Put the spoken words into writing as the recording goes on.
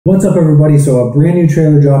What's up, everybody? So a brand new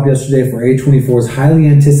trailer dropped yesterday for A24's highly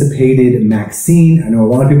anticipated MaXXXine. I know a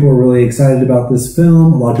lot of people are really excited about this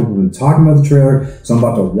film. A lot of people have been talking about the trailer, so I'm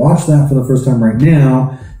about to watch that for the first time right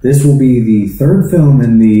now. This will be the third film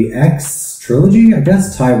in the X trilogy, I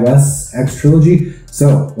guess, Ty West's X trilogy.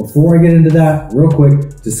 So before I get into that, real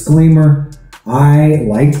quick, disclaimer, I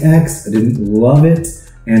liked X, I didn't love it,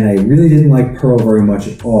 and I really didn't like Pearl very much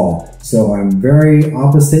at all. So I'm very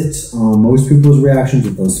opposite on most people's reactions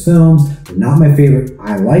with those films. They're not my favorite.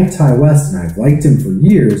 I like Ty West, and I've liked him for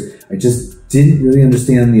years. I just didn't really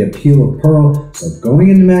understand the appeal of Pearl. So going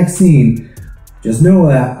into MaXXXine, just know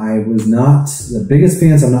that I was not the biggest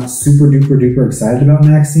fan, so I'm not super duper duper excited about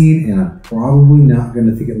MaXXXine, and I'm probably not going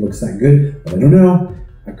to think it looks that good, but I don't know.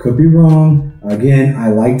 I could be wrong. Again, I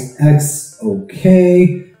liked X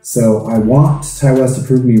okay. So I want Ty West to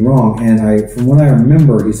prove me wrong, and from what I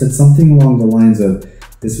remember, he said something along the lines of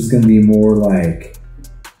this was going to be more like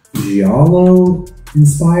giallo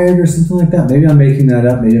inspired or something like that. Maybe I'm making that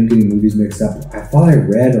up. Maybe I'm getting movies mixed up. I thought I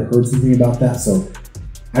read or heard something about that, so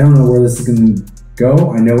I don't know where this is going to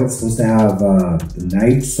go. I know it's supposed to have the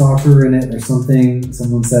Night Stalker in it or something,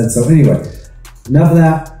 someone said. So anyway, enough of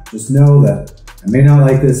that. Just know that I may not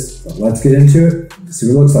like this, but let's get into it and see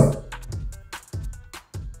what it looks like.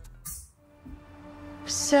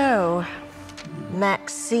 So,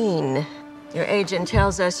 MaXXXine, your agent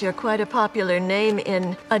tells us you're quite a popular name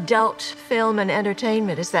in adult film and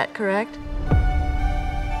entertainment, is that correct?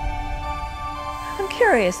 I'm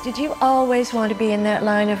curious, did you always want to be in that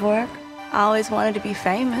line of work? I always wanted to be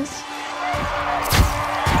famous.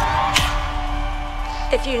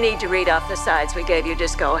 If you need to read off the sides we gave you,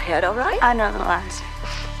 just go ahead, all right? I know the lines.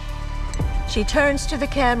 She turns to the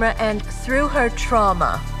camera and, through her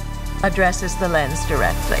trauma, addresses the lens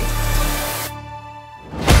directly.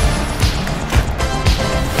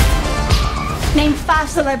 Name 5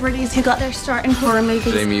 celebrities who got their start in horror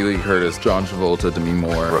movies. Jamie Lee Curtis, John Travolta, Demi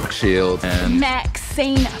Moore, Brooke Shields, and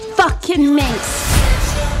Maxine fucking Minx.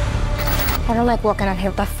 I don't like walking out here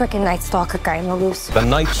with that freaking Night Stalker guy on the loose. The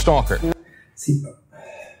Night Stalker. See,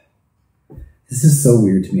 this is so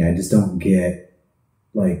weird to me. I just don't get,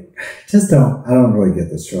 I don't really get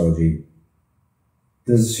this trilogy.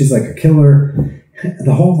 She's like a killer.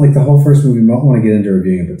 The whole first movie, I don't want to get into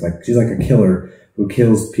reviewing it, but she's like a killer who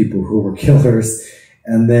kills people who were killers.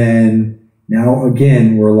 And then now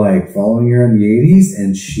again, we're following her in the 80s,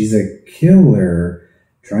 and she's a killer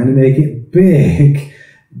trying to make it big,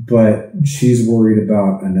 but she's worried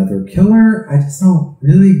about another killer. I just don't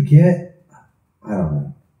really get, I don't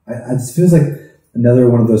know. It just feels like another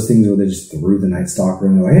one of those things where they just threw the Night Stalker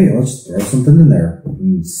and they're like, hey, let's throw something in there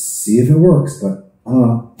and see if it works. But I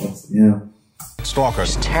don't know.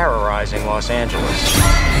 Stalkers terrorizing Los Angeles.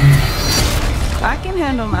 I can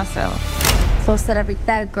handle myself. So said every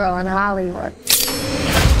dead girl in Hollywood.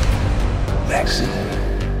 Maxine,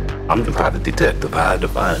 I'm the private detective. I had to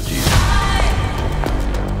find you.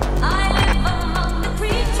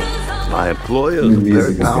 My employer is a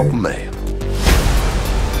very powerful man.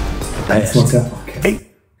 That's what's up. Okay.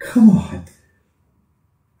 Hey, come on.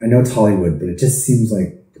 I know it's Hollywood, but it just seems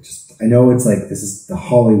like I know it's this is the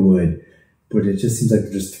Hollywood, but it just seems like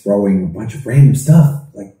they're just throwing a bunch of random stuff.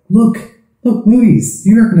 Look, movies.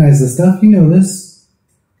 You recognize this stuff. You know this.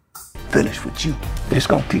 Finish with you. They're just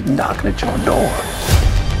gonna keep knocking at your door.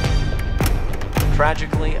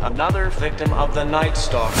 Tragically, another victim of the Night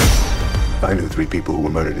Stalker. If I knew 3 people who were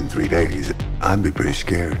murdered in 3 days, I'd be pretty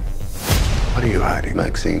scared. What are you hiding,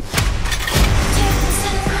 Maxine?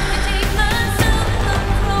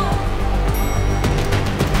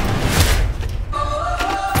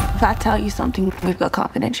 If I tell you something, we've got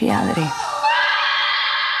confidentiality.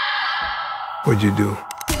 What'd you do?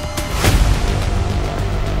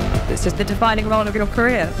 This is the defining role of your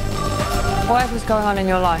career. Whatever's going on in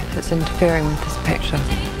your life that's interfering with this picture,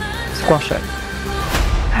 squash it.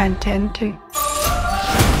 I intend to.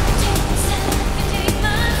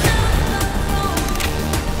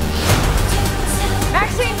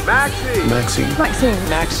 Maxine.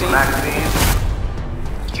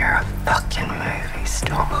 You're a fucking movie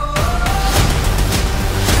star.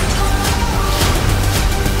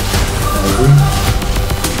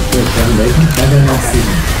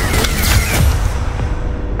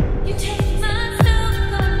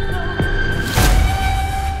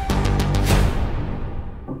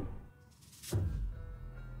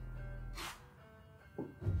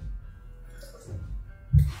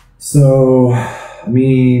 So, I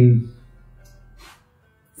mean,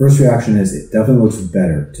 first reaction is it definitely looks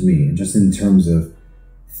better to me, and just in terms of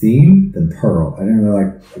theme than Pearl. I didn't really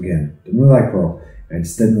like Pearl. It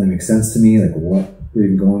just didn't really make sense to me. What we're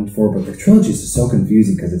even going for, but the trilogy is just so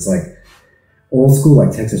confusing because it's like old school,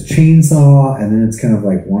 like Texas Chainsaw, and then it's kind of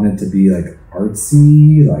like wanted to be like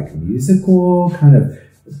artsy, like musical, kind of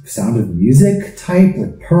Sound of Music type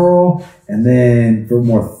with Pearl, and then for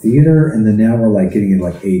more theater, and then now we're like getting into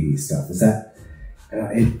like 80s stuff. Is that,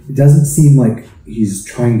 it doesn't seem like he's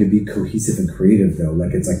trying to be cohesive and creative though.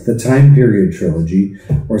 Like it's like the Time Period trilogy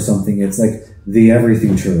or something. It's like the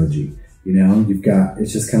Everything trilogy, you know? You've got,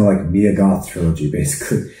 it's just kind of like Mia Goth trilogy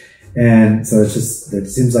basically. And so it's just, it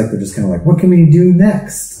seems like they're just kind of like, what can we do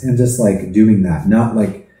next? And just like doing that, not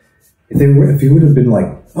like, if it would have been like,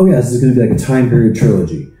 oh yeah, this is going to be like a Time Period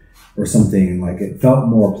trilogy or something, like it felt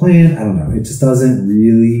more planned. I don't know. It just doesn't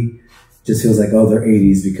really, just feels like, oh, they're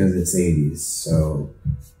 80s because it's 80s. So,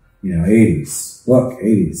 you know, 80s. Look,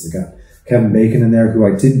 80s. They got Kevin Bacon in there, who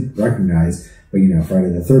I didn't recognize, but you know, Friday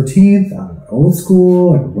the 13th, old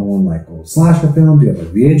school, like we're going like old slasher films. You have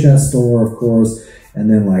like VHS store, of course, and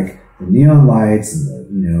then like the neon lights and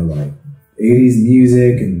the, you know, like 80s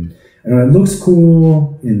music, and I know it looks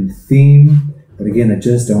cool in theme, but again, I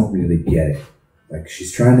just don't really get it. Like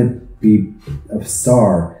she's trying to be a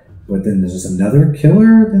star, but then there's just another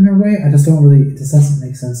killer in her way. I just don't really, it just doesn't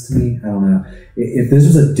make sense to me. I don't know. If this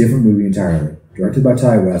was a different movie entirely, directed by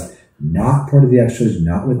Ty West, not part of the extras,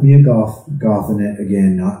 not with Mia Goth in it,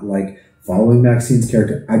 again, not like following Maxine's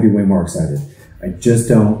character, I'd be way more excited. I just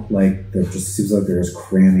don't like, there just seems like they're just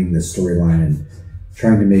cramming this storyline and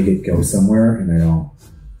trying to make it go somewhere, and I don't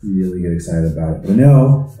really get excited about it. But I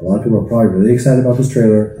know a lot of people are probably really excited about this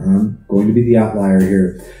trailer. I'm going to be the outlier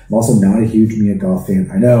here. I'm also not a huge Mia Goth fan.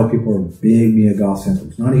 I know people are big Mia Goth fans,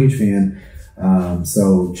 but I'm not a huge fan.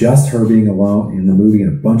 So just her being alone in the movie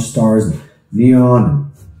and a bunch of stars and neon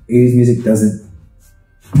and 80s music doesn't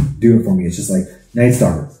do it for me. It's just like Night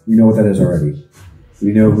Stalker. We know what that is already.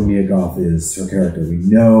 We know who Mia Goth is, her character. We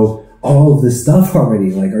know all of this stuff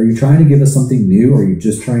already. Like, are you trying to give us something new, or are you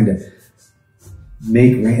just trying to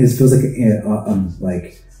make, it feels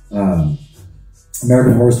like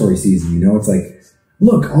American Horror Story season, you know? It's like,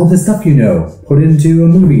 look, all this stuff you know, put into a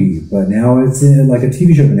movie, but now it's in like a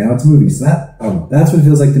TV show, but now it's a movie. So that, I don't know, that's what it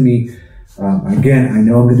feels like to me. Again, I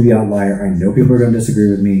know I'm going to be an outlier. I know people are going to disagree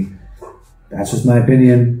with me. That's just my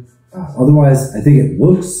opinion. Otherwise, I think it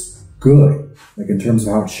looks good, like in terms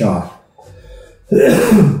of how it's shot.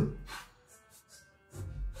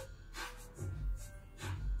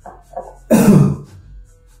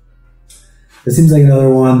 It seems like another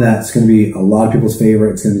one that's going to be a lot of people's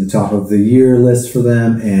favorite. It's going to be the top of the year list for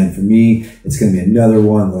them. And for me, it's going to be another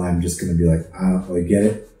one that I'm just going to be like, I don't really get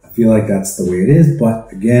it. I feel like that's the way it is.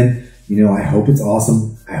 But again, you know, I hope it's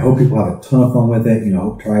awesome. I hope people have a ton of fun with it. You know, I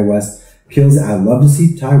hope Ty West kills it. I'd love to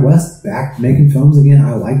see Ty West back making films again.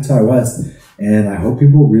 I like Ty West, and I hope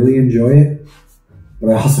people really enjoy it.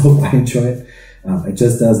 But I also hope I enjoy it. It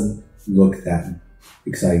just doesn't look that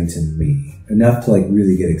exciting to me. Enough to like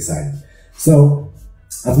really get excited. So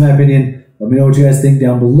that's my opinion. Let me know what you guys think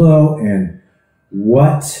down below, and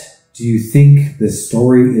what do you think this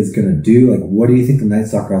story is going to do? Like, what do you think the Night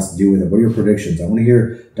Stalker has to do with it? What are your predictions? I want to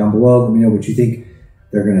hear down below. Let me know what you think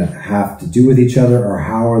they're going to have to do with each other, or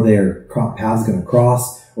how are their paths going to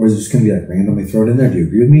cross, or is it just going to be like randomly thrown in there? Do you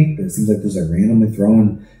agree with me? It seems like there's like randomly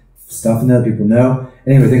throwing stuff in there that people know.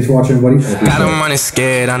 Anyway, thanks for watching, everybody. I don't money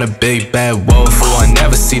scared, I'm a big bad wolf. Oh, I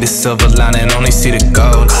never see the silver lining, only see the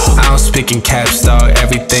gold. I don't speak in caps, dog,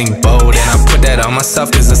 everything bold. And I put that on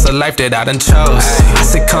myself, cause it's a life that I done chose. I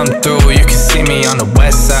said come through, you can see me on the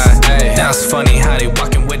west side. Now it's funny how they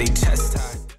walking with each other.